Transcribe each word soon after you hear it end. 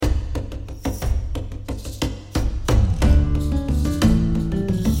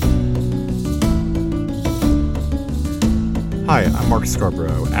Hi, I'm Mark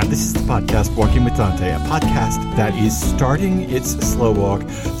Scarborough, and this is the podcast Walking with Dante, a podcast that is starting its slow walk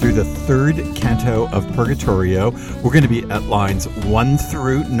through the third canto of Purgatorio. We're going to be at lines 1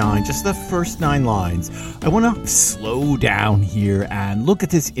 through 9, just the first 9 lines. I want to slow down here and look at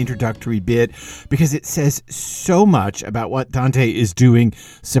this introductory bit because it says so much about what Dante is doing,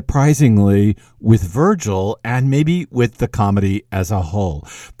 surprisingly, with Virgil and maybe with the comedy as a whole.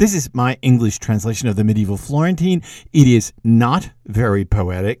 This is my English translation of the medieval Florentine. It is not very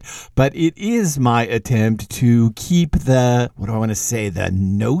poetic, but it is my attempt to keep the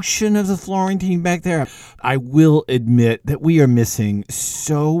notion of the Florentine back there. I will admit that we are missing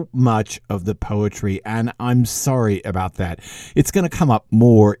so much of the poetry, and I'm sorry about that. It's going to come up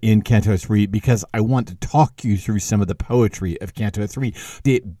more in Canto 3 because I want to talk you through some of the poetry of Canto 3.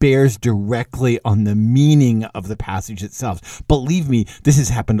 It bears directly on the meaning of the passage itself. Believe me, this has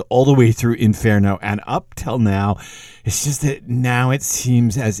happened all the way through Inferno, and up till now, it's just that now it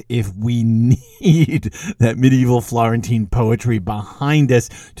seems as if we need that medieval Florentine poetry behind us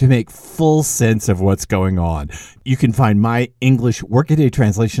to make full sense of what's going on. You can find my English workaday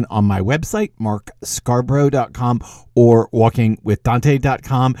translation on my website, markscarborough.com or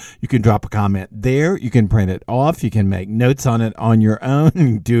walkingwithdante.com. You can drop a comment there. You can print it off. You can make notes on it on your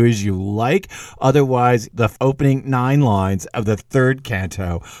own. Do as you like. Otherwise, the opening 9 lines of the third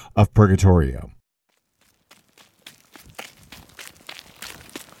canto of Purgatorio.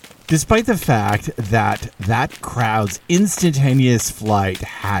 Despite the fact that crowd's instantaneous flight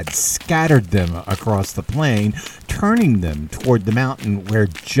had scattered them across the plain, turning them toward the mountain where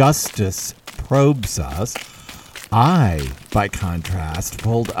justice probes us, I, by contrast,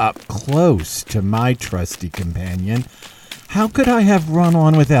 pulled up close to my trusty companion. How could I have run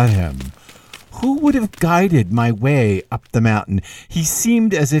on without him? Who would have guided my way up the mountain? He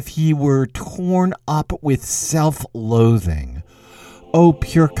seemed as if he were torn up with self-loathing. Oh,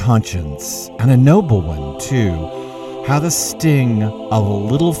 pure conscience, and a noble one, too. How the sting of a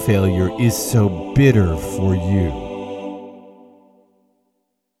little failure is so bitter for you.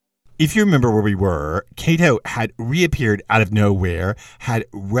 If you remember where we were, Cato had reappeared out of nowhere, had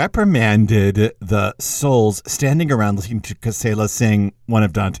reprimanded the souls standing around listening to Casella sing one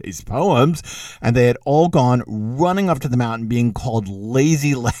of Dante's poems, and they had all gone running up to the mountain being called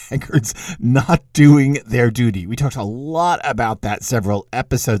lazy laggards, not doing their duty. We talked a lot about that several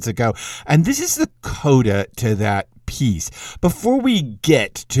episodes ago, and this is the coda to that piece. Before we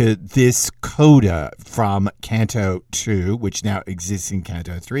get to this coda from Canto 2, which now exists in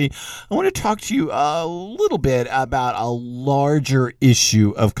Canto 3, I want to talk to you a little bit about a larger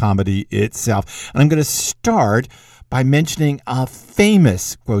issue of comedy itself. And I'm going to start by mentioning a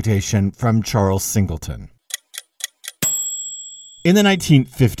famous quotation from Charles Singleton. In the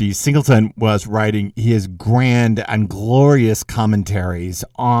 1950s, Singleton was writing his grand and glorious commentaries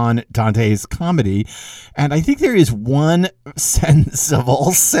on Dante's comedy, and I think there is one sentence of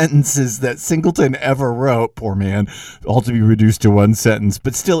all sentences that Singleton ever wrote, poor man, all to be reduced to one sentence,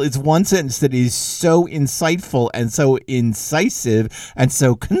 but still it's one sentence that is so insightful and so incisive and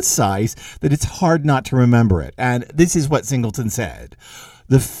so concise that it's hard not to remember it. And this is what Singleton said: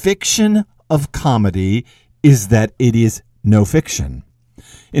 "The fiction of comedy is that it is no fiction."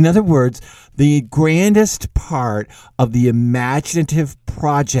 In other words, the grandest part of the imaginative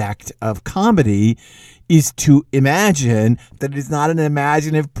project of comedy is to imagine that it is not an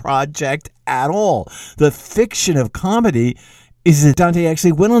imaginative project at all. The fiction of comedy is that Dante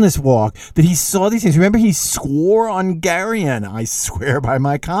actually went on this walk, that he saw these things. Remember, he swore on Garion, "I swear by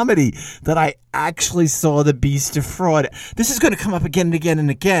my comedy that I actually saw the beast of fraud." This is going to come up again and again and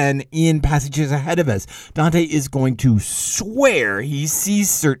again in passages ahead of us. Dante is going to swear he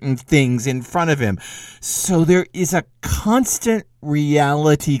sees certain things in front of him. So there is a constant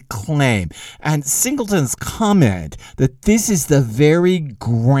reality claim. And Singleton's comment that this is the very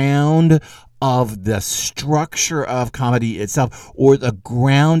ground of the structure of comedy itself, or the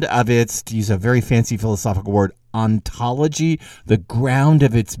ground of its, to use a very fancy philosophical word, ontology, the ground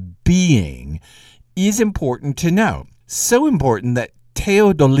of its being, is important to know. So important that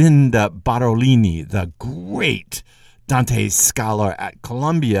Teodolinda Barolini, the great Dante scholar at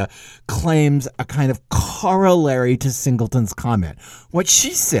Columbia, claims a kind of corollary to Singleton's comment. What she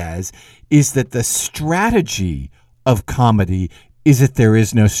says is that the strategy of comedy is that there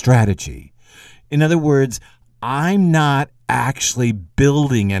is no strategy. In other words, I'm not actually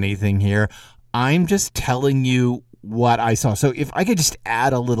building anything here. I'm just telling you what I saw. So if I could just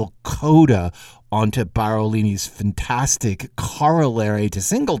add a little coda onto Barolini's fantastic corollary to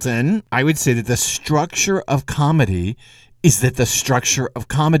Singleton, I would say that the structure of comedy is that the structure of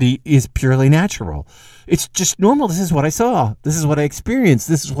comedy is purely natural. It's just normal. This is what I saw. This is what I experienced.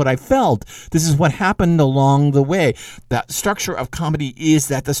 This is what I felt. This is what happened along the way. The structure of comedy is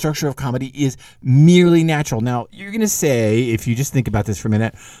that the structure of comedy is merely natural. Now, you're going to say, if you just think about this for a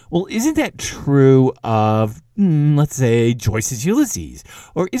minute, well, isn't that true of, let's say, Joyce's Ulysses?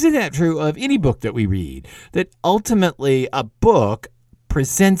 Or isn't that true of any book that we read? That ultimately a book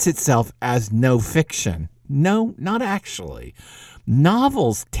presents itself as no fiction. No, not actually.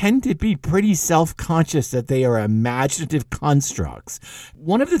 Novels tend to be pretty self-conscious that they are imaginative constructs.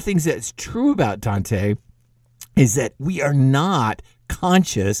 One of the things that's true about Dante is that we are not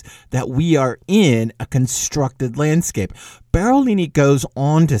conscious that we are in a constructed landscape. Berolini goes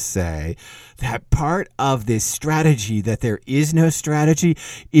on to say that part of this strategy, that there is no strategy,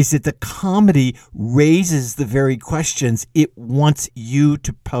 is that the comedy raises the very questions it wants you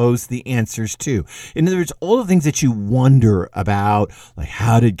to pose the answers to. In other words, all the things that you wonder about, like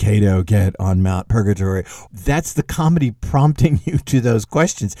how did Cato get on Mount Purgatory, that's the comedy prompting you to those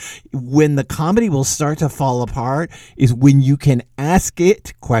questions. When the comedy will start to fall apart is when you can ask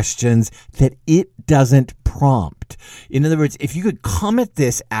it questions that it doesn't prompt. In other words, if you could come at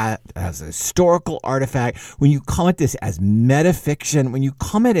this as a historical artifact, when you come at this as metafiction, when you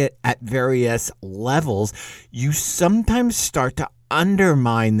come at it at various levels, you sometimes start to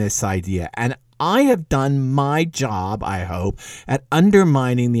undermine this idea. And I have done my job, I hope, at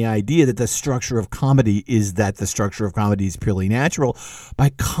undermining the idea that the structure of comedy is that the structure of comedy is purely natural by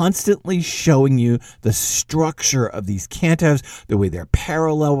constantly showing you the structure of these cantos, the way they're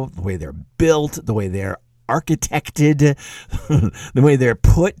parallel, the way they're built, the way they're architected, the way they're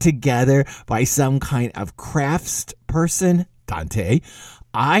put together by some kind of craftsperson, Dante.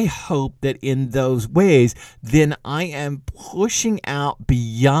 I hope that in those ways, then I am pushing out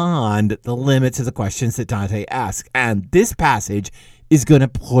beyond the limits of the questions that Dante asks. And this passage is going to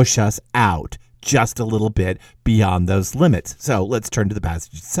push us out just a little bit beyond those limits. So let's turn to the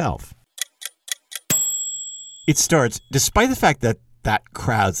passage itself. It starts, despite the fact that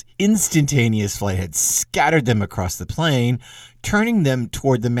crowd's instantaneous flight had scattered them across the plain, turning them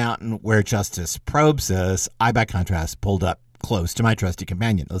toward the mountain where justice probes us, I, by contrast, pulled up close to my trusty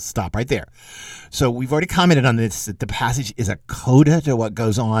companion. Let's stop right there. So we've already commented on this, that the passage is a coda to what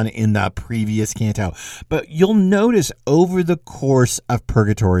goes on in the previous canto. But you'll notice over the course of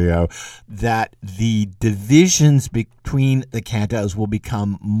Purgatorio that the divisions between the cantos will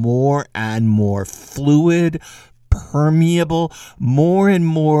become more and more fluid, permeable. More and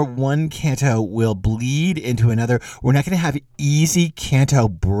more one canto will bleed into another. We're not going to have easy canto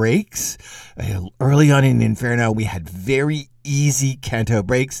breaks. Early on in Inferno, we had very easy canto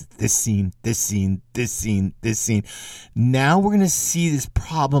breaks. This scene, this scene, this scene, this scene. Now we're going to see this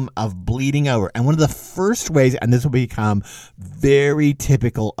problem of bleeding over. And one of the first ways, and this will become very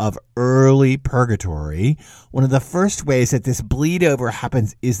typical of early Purgatory, one of the first ways that this bleed over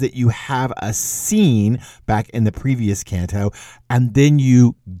happens is that you have a scene back in the previous canto, and then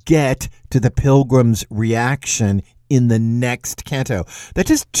you get to the pilgrim's reaction in the next canto. That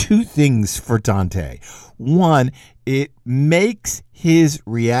does two things for Dante. One, it makes his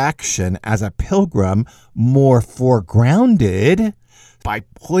reaction as a pilgrim more foregrounded by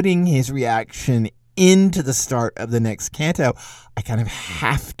putting his reaction into the start of the next canto. I kind of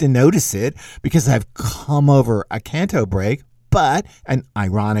have to notice it because I've come over a canto break, but, and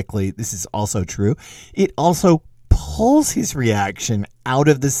ironically, this is also true, it also pulls his reaction out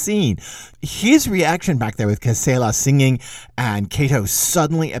of the scene. His reaction back there with Casella singing and Cato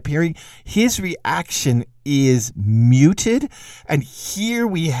suddenly appearing, his reaction is muted. And here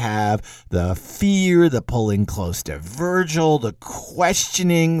we have the fear, the pulling close to Virgil, the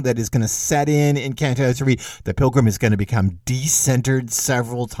questioning that is going to set in Canto 3. The pilgrim is going to become decentered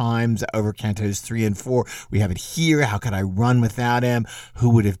several times over Cantos 3 and 4. We have it here. How could I run without him? Who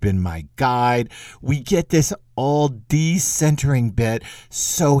would have been my guide? We get this all decentering bit.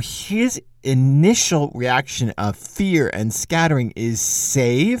 So his initial reaction of fear and scattering is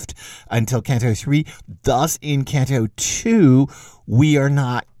saved until Canto 3. Thus, in Canto 2, we are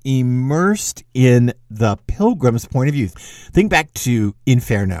not immersed in the pilgrim's point of view. Think back to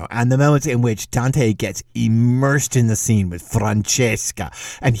Inferno and the moments in which Dante gets immersed in the scene with Francesca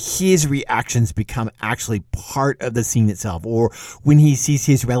and his reactions become actually part of the scene itself. Or when he sees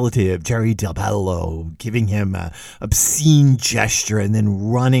his relative, Jerry Del Bello, giving him an obscene gesture and then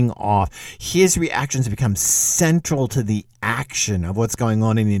running off, his reactions become central to the action of what's going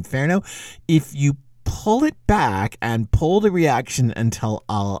on in Inferno. If you pull it back and pull the reaction until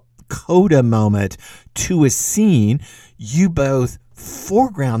a coda moment to a scene, you both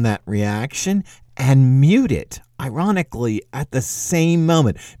foreground that reaction and mute it, ironically, at the same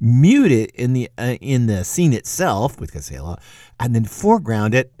moment. Mute it in the scene itself with Casella, and then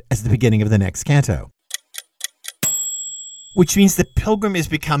foreground it as the beginning of the next canto. Which means the pilgrim is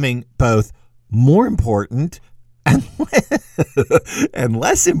becoming both more important and and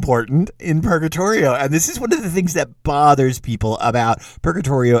less important in Purgatorio. And this is one of the things that bothers people about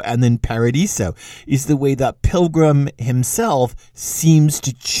Purgatorio and then Paradiso, is the way that Pilgrim himself seems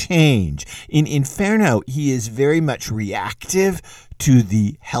to change. In Inferno, he is very much reactive to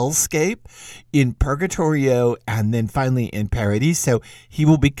the hellscape. In Purgatorio and then finally in Paradiso, he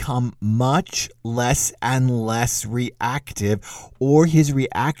will become much less and less reactive, or his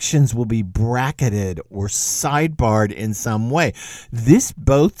reactions will be bracketed or sidebarred in some way. This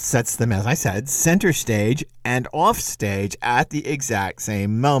both sets them, as I said, center stage and off stage at the exact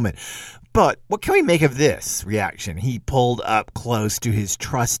same moment. But what can we make of this reaction? He pulled up close to his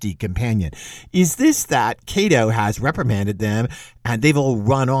trusty companion. Is this that Cato has reprimanded them and they've all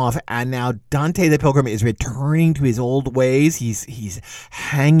run off, and now Dante the Pilgrim is returning to his old ways? He's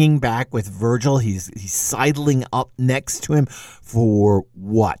hanging back with Virgil. He's sidling up next to him for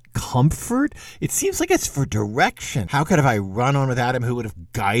what? Comfort? It seems like it's for direction. How could have I run on without him, who would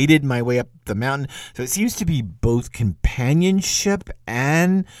have guided my way up the mountain? So it seems to be both companionship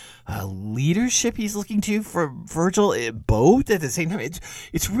and leadership he's looking to for Virgil, both at the same time.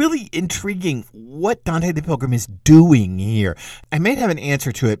 It's really intriguing what Dante the Pilgrim is doing here. I may have an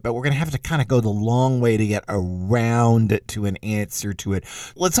answer to it, but we're going to have to kind of go the long way to get around to an answer to it.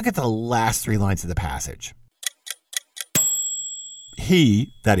 Let's look at the last three lines of the passage.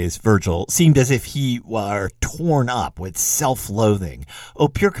 He, that is Virgil, seemed as if he were torn up with self-loathing. O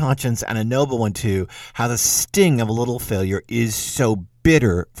pure conscience, and a noble one too, how the sting of a little failure is so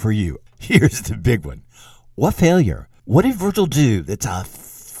bitter for you. Here's the big one. What failure? What did Virgil do that's a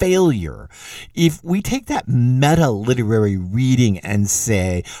failure? If we take that meta-literary reading and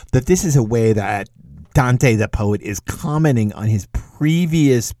say that this is a way that Dante the poet is commenting on his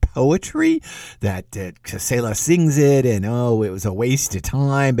previous poetry, that Casella sings it and it was a waste of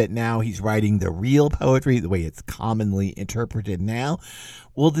time, but now he's writing the real poetry the way it's commonly interpreted now,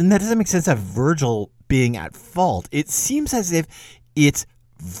 well, then that doesn't make sense of Virgil being at fault. It seems as if it's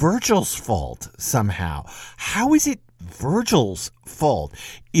Virgil's fault somehow. How is it Virgil's fault?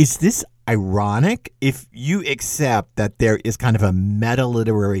 Is this ironic if you accept that there is kind of a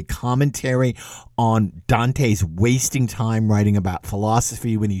meta-literary commentary on Dante's wasting time writing about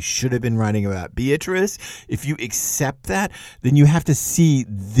philosophy when he should have been writing about Beatrice? If you accept that, then you have to see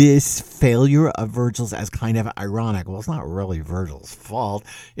this failure of Virgil's as kind of ironic. Well, it's not really Virgil's fault.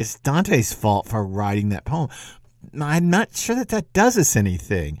 It's Dante's fault for writing that poem. I'm not sure that does us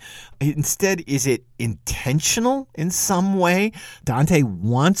anything. Instead, is it intentional in some way? Dante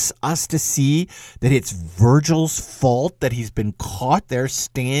wants us to see that it's Virgil's fault that he's been caught there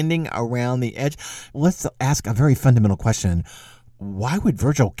standing around the edge. Let's ask a very fundamental question. Why would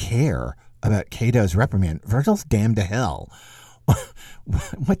Virgil care about Cato's reprimand? Virgil's damned to hell.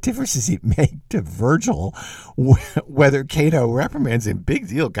 What difference does it make to Virgil whether Cato reprimands him? Big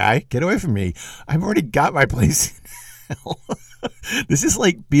deal, guy. Get away from me. I've already got my place in hell. This is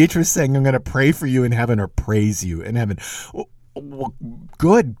like Beatrice saying, I'm going to pray for you in heaven or praise you in heaven. Well,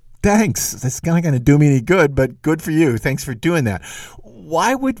 good. Thanks. That's not going to do me any good, but good for you. Thanks for doing that.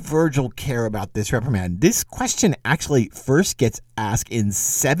 Why would Virgil care about this reprimand? This question actually first gets asked in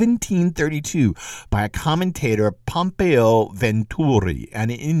 1732 by a commentator, Pompeo Venturi. And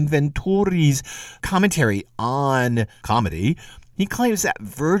in Venturi's commentary on comedy, he claims that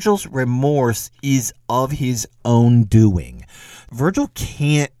Virgil's remorse is of his own doing. Virgil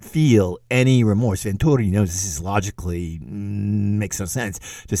can't feel any remorse. Venturi knows this is logically makes no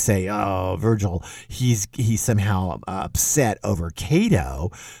sense to say, Virgil, he's somehow upset over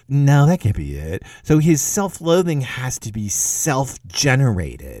Cato. No, that can't be it. So his self-loathing has to be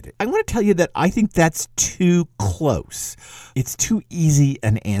self-generated. I want to tell you that I think that's too close. It's too easy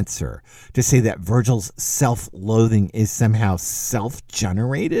an answer to say that Virgil's self-loathing is somehow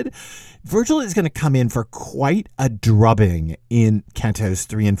self-generated. Virgil is going to come in for quite a drubbing in Cantos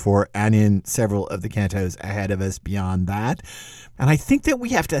 3 and 4 and in several of the cantos ahead of us beyond that. And I think that we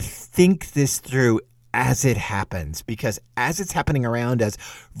have to think this through as it happens, because as it's happening around us,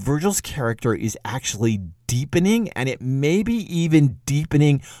 Virgil's character is actually deepening, and it may be even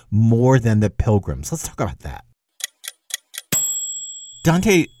deepening more than the Pilgrims. Let's talk about that.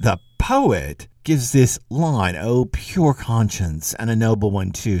 Dante the poet gives this line, "Oh, pure conscience, and a noble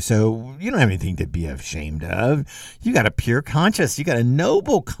one too." So you don't have anything to be ashamed of. You got a pure conscience. You got a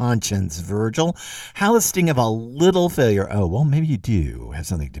noble conscience, Virgil. How the sting of a little failure, oh, well, maybe you do have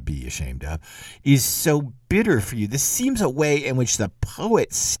something to be ashamed of, is so bitter for you. This seems a way in which the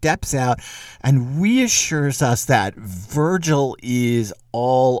poet steps out and reassures us that Virgil is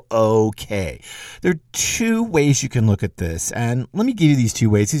all okay. There are two ways you can look at this, and let me give you these two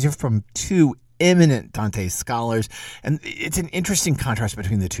ways. These are from two eminent Dante scholars, and it's an interesting contrast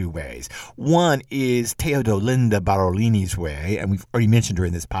between the two ways. One is Teodolinda Barolini's way, and we've already mentioned her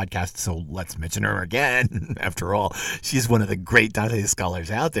in this podcast, so let's mention her again. After all, she's one of the great Dante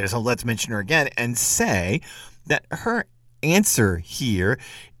scholars out there, so let's mention her again and say that her answer here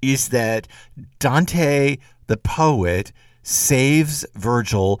is that Dante, the poet, saves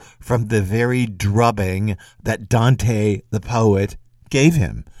Virgil from the very drubbing that Dante, the poet, gave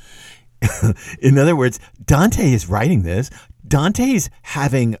him. In other words, Dante is writing this. Dante's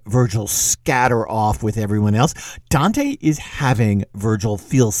having Virgil scatter off with everyone else. Dante is having Virgil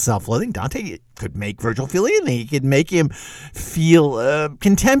feel self-loathing. Dante could make Virgil feel anything. He could make him feel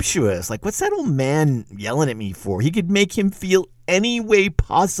contemptuous. Like, what's that old man yelling at me for? He could make him feel any way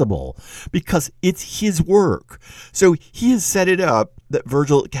possible because it's his work. So he has set it up that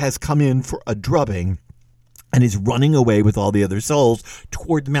Virgil has come in for a drubbing and is running away with all the other souls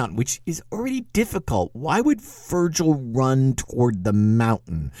toward the mountain, which is already difficult. Why would Virgil run toward the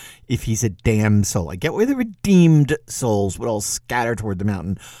mountain if he's a damned soul? I get why the redeemed souls would all scatter toward the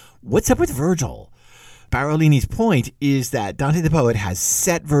mountain. What's up with Virgil? Barolini's point is that Dante the poet has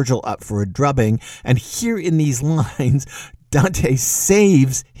set Virgil up for a drubbing, and here in these lines, Dante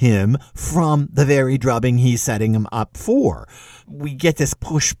saves him from the very drubbing he's setting him up for. We get this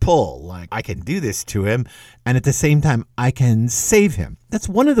push-pull, like I can do this to him, and at the same time, I can save him. That's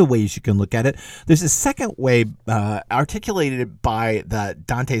one of the ways you can look at it. There's a second way articulated by the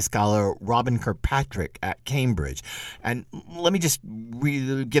Dante scholar Robin Kirkpatrick at Cambridge. And let me just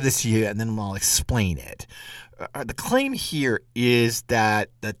give this to you, and then I'll explain it. The claim here is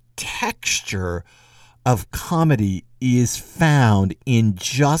that the texture of comedy is found in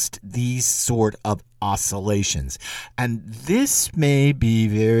just these sort of oscillations. And this may be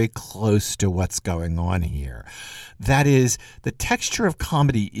very close to what's going on here. That is, the texture of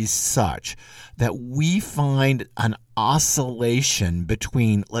comedy is such that we find an oscillation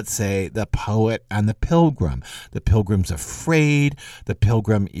between, let's say, the poet and the pilgrim. The pilgrim's afraid. The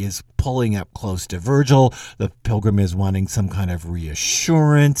pilgrim is pulling up close to Virgil. The pilgrim is wanting some kind of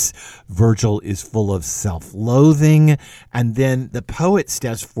reassurance. Virgil is full of self-loathing. And then the poet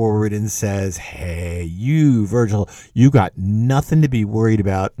steps forward and says, hey, you, Virgil, you got nothing to be worried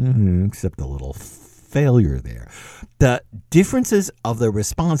about, except a little failure there. The differences of the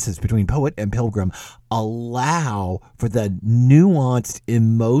responses between poet and pilgrim allow for the nuanced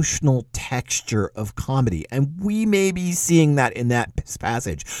emotional texture of comedy. And we may be seeing that in that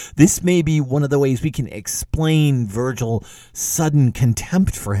passage. This may be one of the ways we can explain Virgil's sudden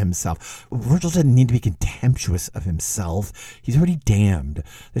contempt for himself. Virgil doesn't need to be contemptuous of himself. He's already damned.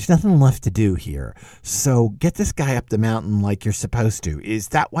 There's nothing left to do here. So get this guy up the mountain like you're supposed to. Is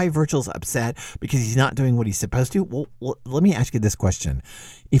that why Virgil's upset? Because he's not doing what he's supposed to? Well, let me ask you this question.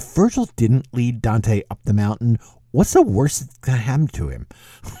 If Virgil didn't lead Dante up the mountain, what's the worst that's going to happen to him?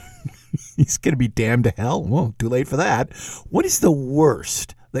 He's going to be damned to hell. Well, too late for that. What is the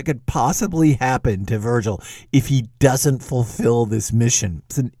worst that could possibly happen to Virgil if he doesn't fulfill this mission?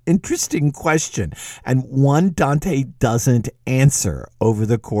 It's an interesting question, and one Dante doesn't answer over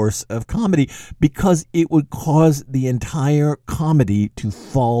the course of comedy because it would cause the entire comedy to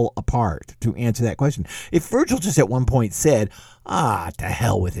fall apart to answer that question. If Virgil just at one point said, to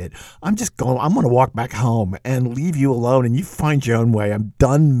hell with it. I'm going to walk back home and leave you alone and you find your own way. I'm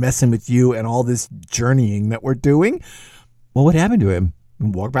done messing with you and all this journeying that we're doing. What would happen to him?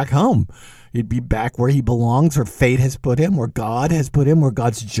 He'd walk back home. He'd be back where he belongs, where fate has put him, where God has put him, where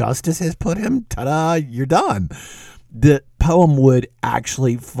God's justice has put him. Ta-da, you're done. The poem would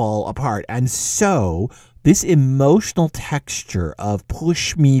actually fall apart. And so this emotional texture of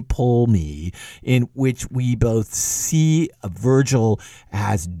push me, pull me, in which we both see Virgil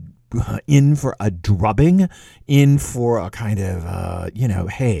as in for a drubbing, in for a kind of,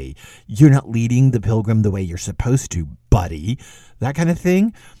 hey, you're not leading the pilgrim the way you're supposed to, buddy, that kind of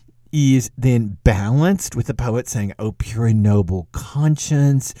thing, is then balanced with the poet saying, oh, pure and noble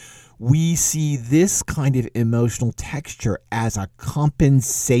conscience. We see this kind of emotional texture as a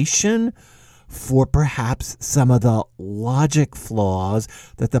compensation for perhaps some of the logic flaws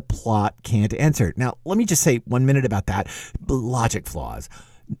that the plot can't answer. Now, let me just say 1 minute about that. Logic flaws.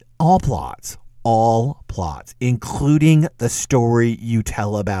 All plots all plots, including the story you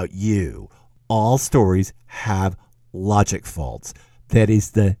tell about you, all stories have logic faults. That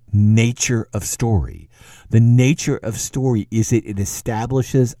is the nature of story. The nature of story is that it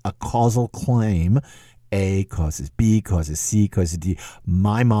establishes a causal claim. A causes B, causes C, causes D.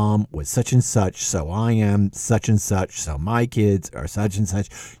 My mom was such and such, so I am such and such, so my kids are such and such.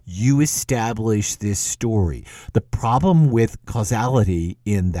 You establish this story. The problem with causality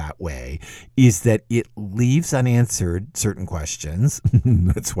in that way is that it leaves unanswered certain questions.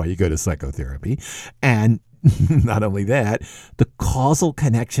 That's why you go to psychotherapy. And not only that, the causal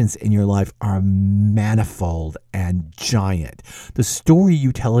connections in your life are manifold and giant. The story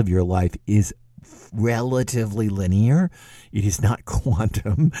you tell of your life is relatively linear. It is not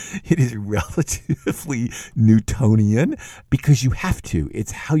quantum. It is relatively Newtonian because you have to.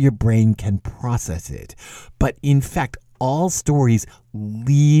 It's how your brain can process it. But in fact, all stories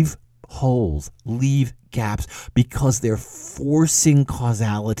leave holes, leave gaps, because they're forcing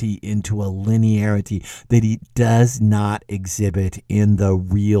causality into a linearity that it does not exhibit in the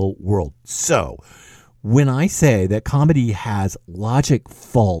real world. So, when I say that comedy has logic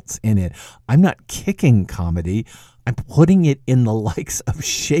faults in it, I'm not kicking comedy. I'm putting it in the likes of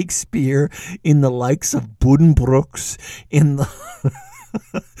Shakespeare, in the likes of Buddenbrooks, in the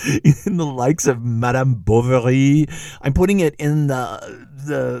in the likes of Madame Bovary. I'm putting it in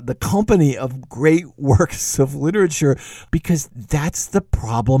the company of great works of literature, because that's the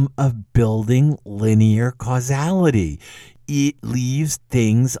problem of building linear causality. It leaves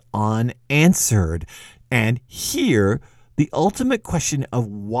things unanswered. And here, the ultimate question of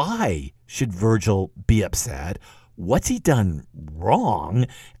why should Virgil be upset? What's he done wrong?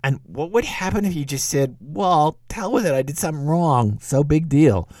 And what would happen if he just said, well, hell with it, I did something wrong, so big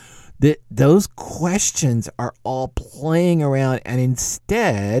deal. Those questions are all playing around, and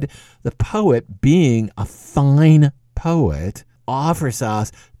instead, the poet, being a fine poet, offers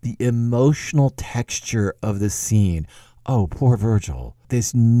us the emotional texture of the scene. Oh, poor Virgil,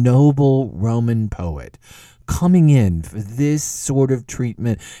 this noble Roman poet, coming in for this sort of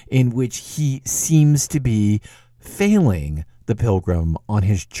treatment in which he seems to be failing the pilgrim on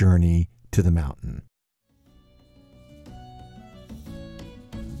his journey to the mountain.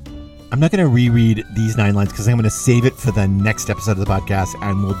 I'm not going to reread these 9 lines because I'm going to save it for the next episode of the podcast,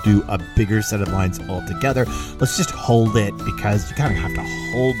 and we'll do a bigger set of lines altogether. Let's just hold it, because you kind of have to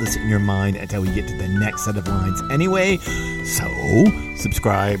hold this in your mind until we get to the next set of lines anyway. So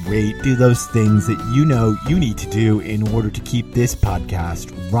subscribe, rate, do those things that you know you need to do in order to keep this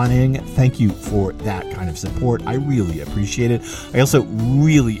podcast running. Thank you for that kind of support. I really appreciate it. I also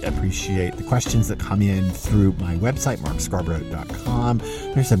really appreciate the questions that come in through my website, markscarborough.com.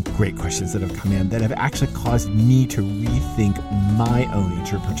 There's some great questions that have come in that have actually caused me to rethink my own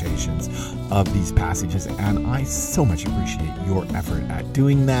interpretations of these passages, and I so much appreciate your effort at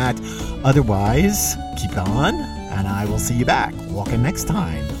doing that. Otherwise, keep on, and I will see you back walking next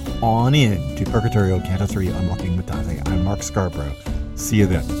time on in to Purgatorio, Canto 3 on Walking with Dante. I'm Mark Scarborough. See you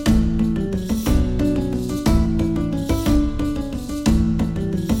then.